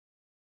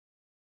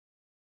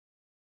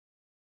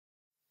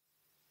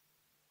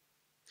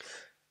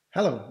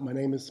Hello, my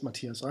name is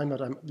Matthias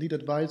Reinwarth. I'm lead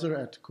advisor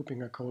at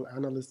KuppingerCole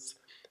Analysts,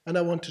 and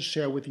I want to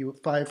share with you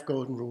 5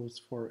 golden rules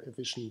for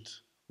efficient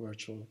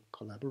virtual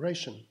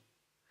collaboration.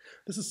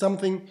 This is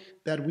something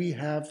that we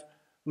have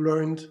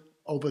learned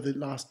over the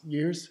last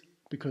years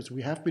because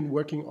we have been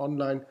working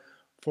online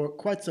for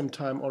quite some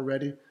time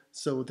already.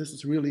 So this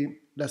is really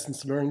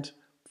lessons learned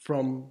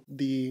from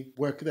the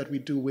work that we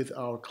do with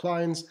our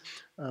clients,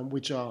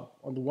 which are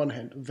on the one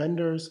hand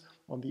vendors,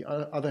 on the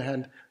other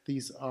hand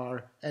these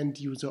are end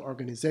user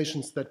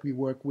organizations that we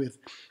work with,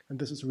 and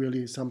this is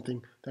really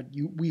something that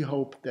we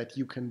hope that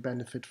you can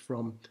benefit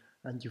from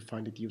and you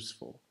find it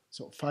useful.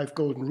 So 5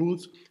 golden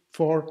rules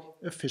for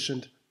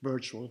efficient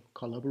virtual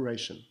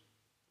collaboration.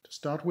 To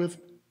start with,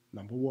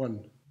 number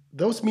 1.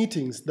 Those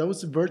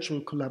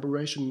virtual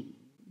collaboration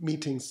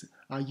meetings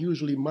are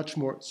usually much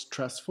more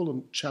stressful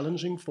and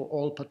challenging for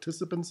all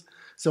participants,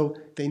 so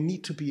they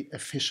need to be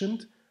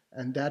efficient,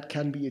 and that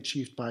can be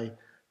achieved by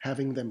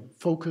having them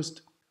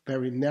focused,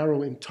 very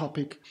narrow in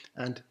topic,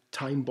 and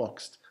time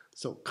boxed.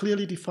 So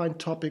clearly defined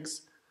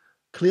topics,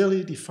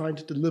 clearly defined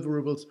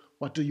deliverables.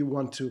 What do you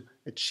want to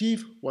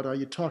achieve? What are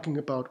you talking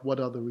about? What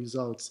are the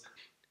results?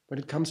 When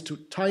it comes to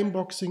time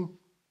boxing,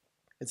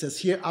 it says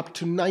here up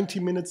to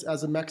 90 minutes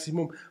as a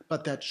maximum,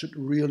 but that should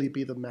really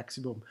be the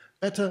maximum.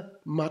 Better,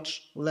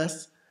 much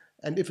less.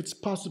 And if it's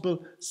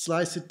possible,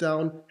 slice it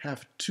down,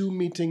 have 2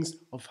 meetings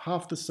of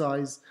half the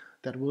size.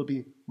 That will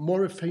be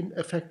more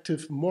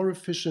effective, more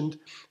efficient,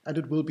 and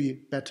it will be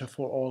better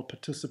for all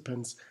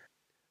participants.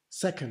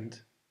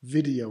 Second,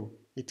 video.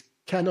 It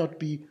cannot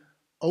be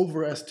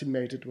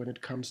overestimated when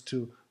it comes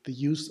to the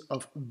use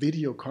of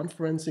video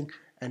conferencing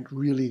and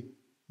really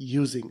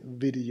using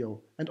video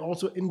and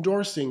also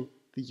endorsing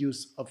the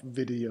use of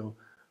video.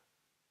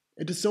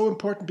 It is so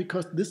important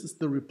because this is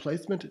the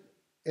replacement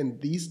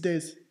in these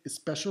days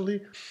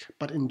especially,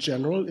 but in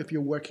general, if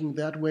you're working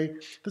that way,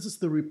 this is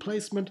the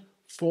replacement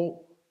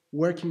for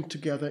working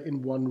together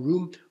in one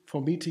room,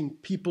 for meeting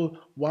people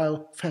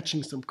while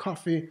fetching some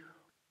coffee,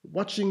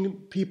 watching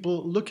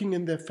people, looking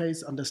in their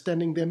face,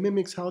 understanding their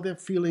mimics, how they're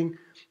feeling.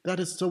 That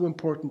is so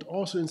important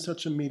also in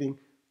such a meeting.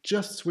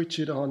 Just switch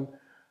it on,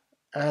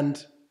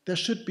 and there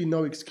should be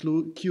no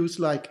excuse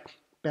like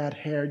bad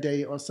hair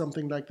day or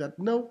something like that.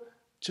 No,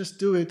 just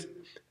do it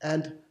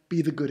and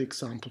be the good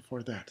example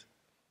for that.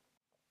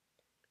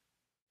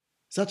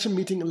 Such a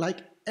meeting, like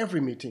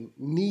every meeting,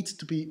 needs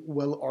to be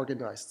well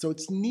organized. So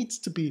it needs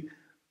to be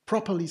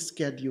properly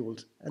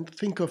scheduled, and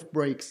think of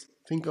breaks,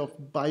 think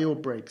of bio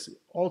breaks.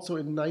 Also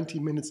in 90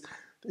 minutes,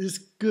 it is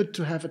good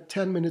to have a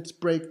 10 minutes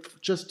break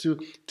just to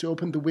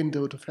open the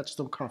window to fetch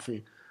some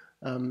coffee.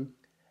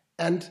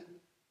 And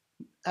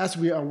as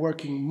we are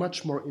working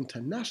much more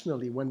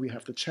internationally, when we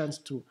have the chance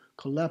to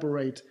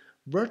collaborate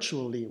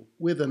virtually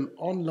with an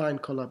online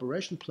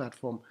collaboration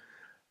platform,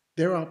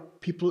 there are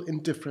people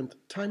in different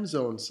time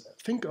zones.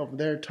 Think of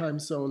their time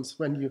zones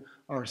when you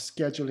are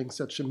scheduling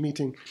such a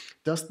meeting.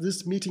 Does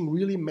this meeting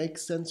really make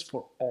sense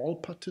for all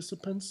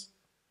participants?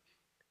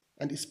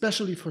 And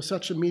especially for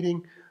such a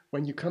meeting,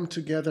 when you come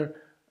together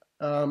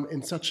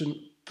in such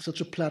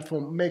a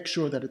platform, make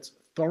sure that it's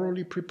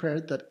thoroughly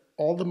prepared, that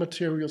all the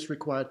materials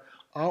required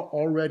are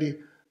already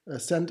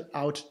sent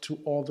out to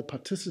all the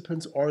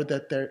participants, or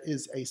that there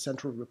is a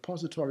central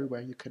repository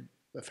where you can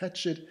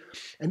fetch it.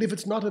 And if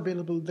it's not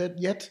available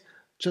yet,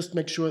 just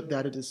make sure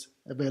that it is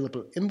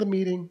available in the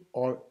meeting,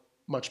 or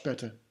much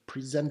better,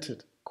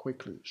 presented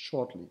quickly,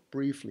 shortly,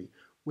 briefly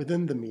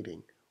within the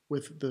meeting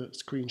with the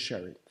screen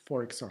sharing,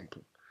 for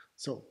example.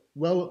 So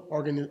well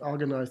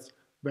organized,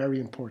 very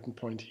important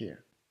point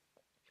here.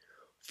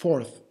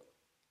 Fourth,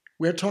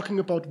 we're talking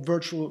about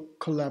virtual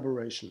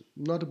collaboration,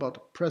 not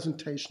about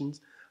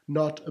presentations,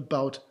 not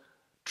about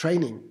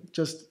training,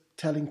 just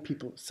telling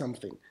people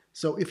something.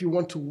 So if you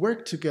want to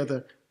work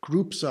together,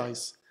 group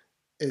size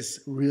is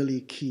really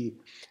key.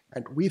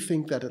 And we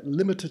think that a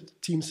limited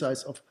team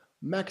size of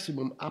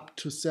maximum up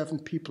to 7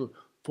 people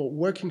for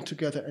working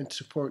together and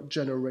for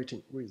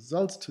generating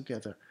results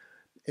together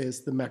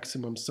is the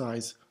maximum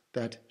size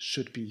that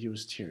should be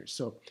used here.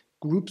 So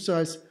group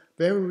size,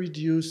 very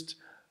reduced.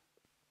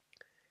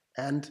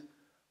 And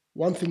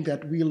one thing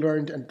that we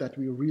learned and that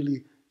we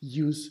really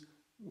use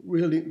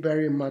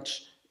very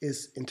much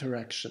is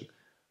interaction.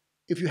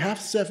 If you have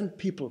 7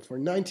 people for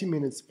 90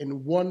 minutes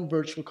in one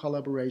virtual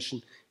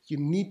collaboration, you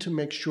need to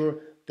make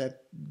sure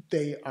that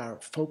they are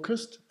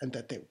focused and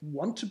that they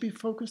want to be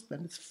focused,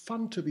 and it's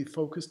fun to be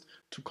focused,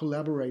 to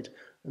collaborate.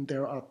 And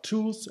there are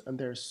tools and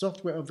there's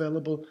software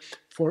available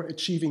for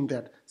achieving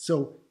that.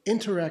 So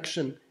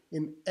interaction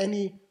in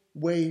any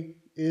way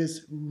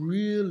is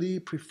really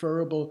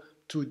preferable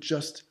to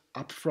just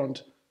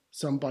upfront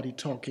somebody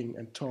talking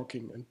and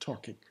talking and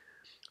talking.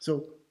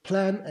 So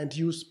plan and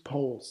use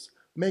polls.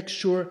 Make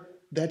sure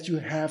that you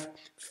have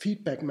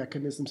feedback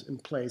mechanisms in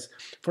place.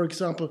 For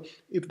example,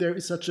 if there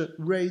is such a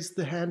raise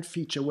the hand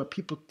feature where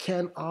people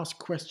can ask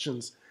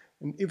questions,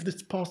 and if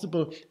it's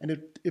possible, and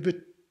if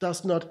it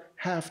does not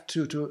have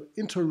to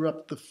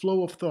interrupt the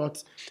flow of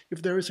thoughts.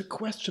 If there is a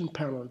question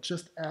panel,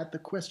 just add the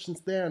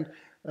questions there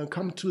and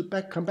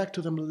come back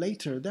to them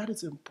later. That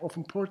is of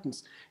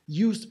importance.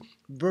 Use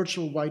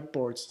virtual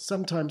whiteboards.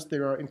 Sometimes they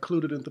are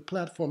included in the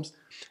platforms.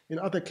 In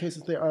other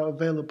cases, they are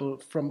available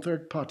from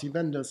third-party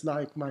vendors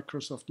like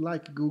Microsoft,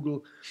 like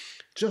Google.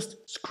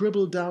 Just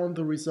scribble down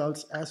the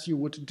results as you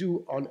would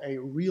do on a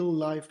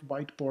real-life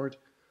whiteboard.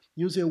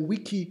 Use a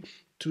wiki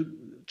to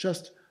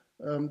just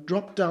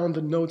drop down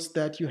the notes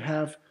that you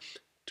have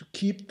to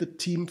keep the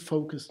team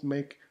focused.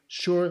 Make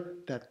sure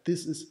that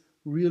this is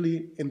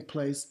really in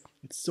place.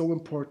 It's so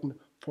important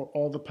for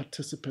all the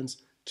participants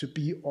to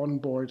be on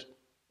board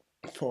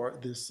for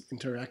this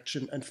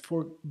interaction and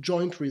for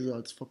joint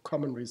results, for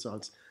common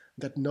results,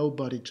 that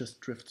nobody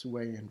just drifts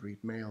away and read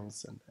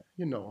mails and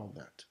you know all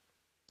that.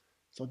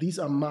 So these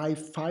are my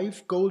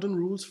 5 golden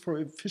rules for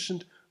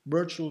efficient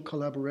virtual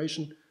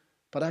collaboration.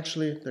 But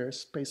actually, there's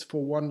space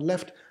for one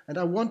left. And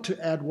I want to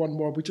add one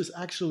more, which is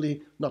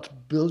actually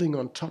not building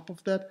on top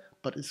of that,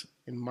 but is,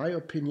 in my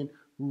opinion,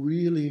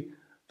 really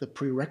the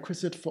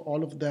prerequisite for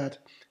all of that.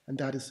 And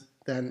that is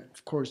then,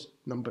 of course,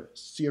 number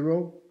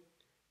 0,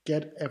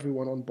 get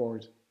everyone on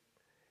board.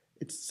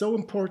 It's so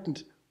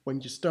important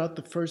when you start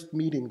the first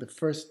meeting, the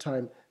first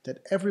time, that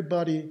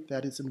everybody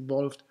that is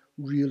involved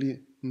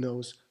really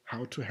knows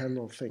how to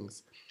handle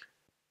things.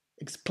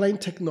 Explain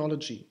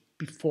technology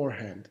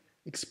beforehand.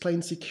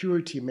 Explain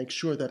security, make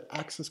sure that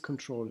access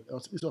control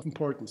is of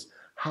importance,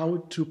 how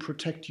to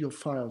protect your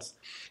files.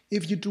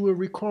 If you do a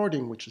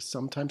recording, which is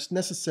sometimes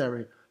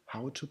necessary,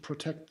 how to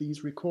protect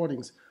these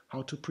recordings,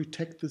 how to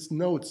protect these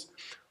notes.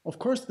 Of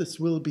course, this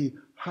will be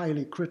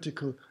highly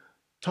critical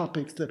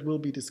topics that will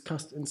be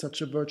discussed in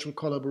such a virtual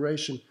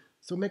collaboration.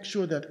 So make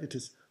sure that it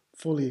is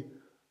fully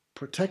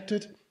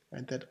protected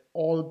and that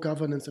all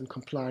governance and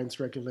compliance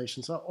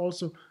regulations are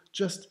also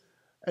just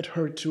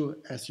adhered to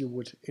as you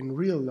would in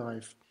real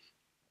life.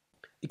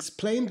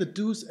 Explain the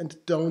do's and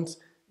don'ts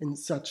in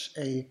such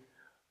a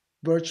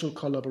virtual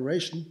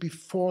collaboration.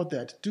 Before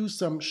that, do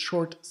some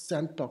short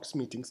sandbox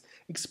meetings.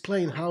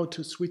 Explain how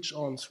to switch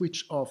on,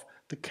 switch off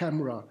the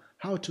camera,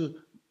 how to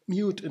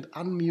mute and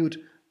unmute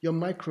your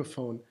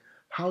microphone,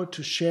 how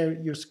to share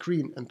your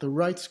screen and the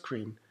right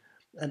screen,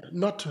 and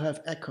not to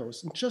have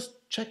echoes. And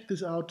just check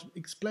this out.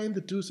 Explain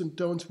the do's and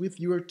don'ts with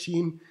your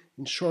team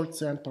in short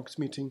sandbox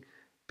meeting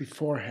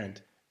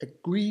beforehand.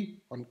 Agree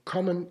on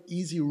common,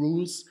 easy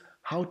rules,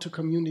 how to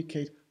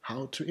communicate,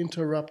 how to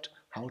interrupt,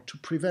 how to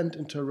prevent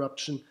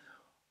interruption,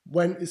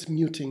 when is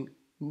muting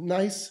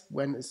nice,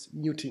 when is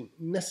muting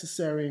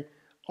necessary.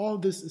 All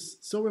this is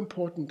so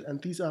important, and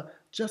these are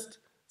just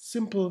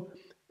simple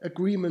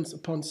agreements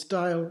upon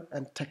style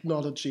and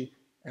technology.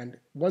 And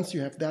once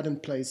you have that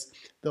in place,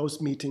 those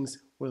meetings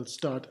will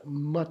start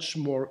much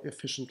more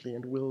efficiently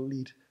and will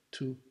lead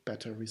to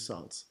better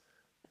results.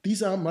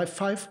 These are my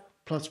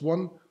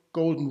 5+1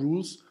 golden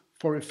rules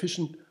for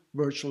efficient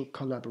virtual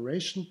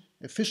collaboration: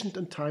 efficient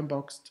and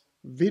time-boxed,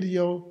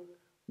 video,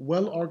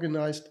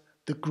 well-organized,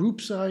 the group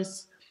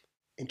size,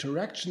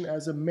 interaction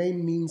as a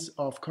main means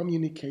of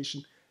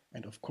communication,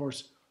 and of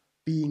course,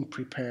 being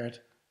prepared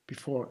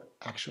before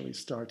actually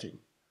starting.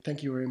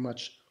 Thank you very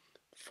much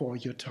for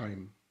your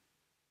time.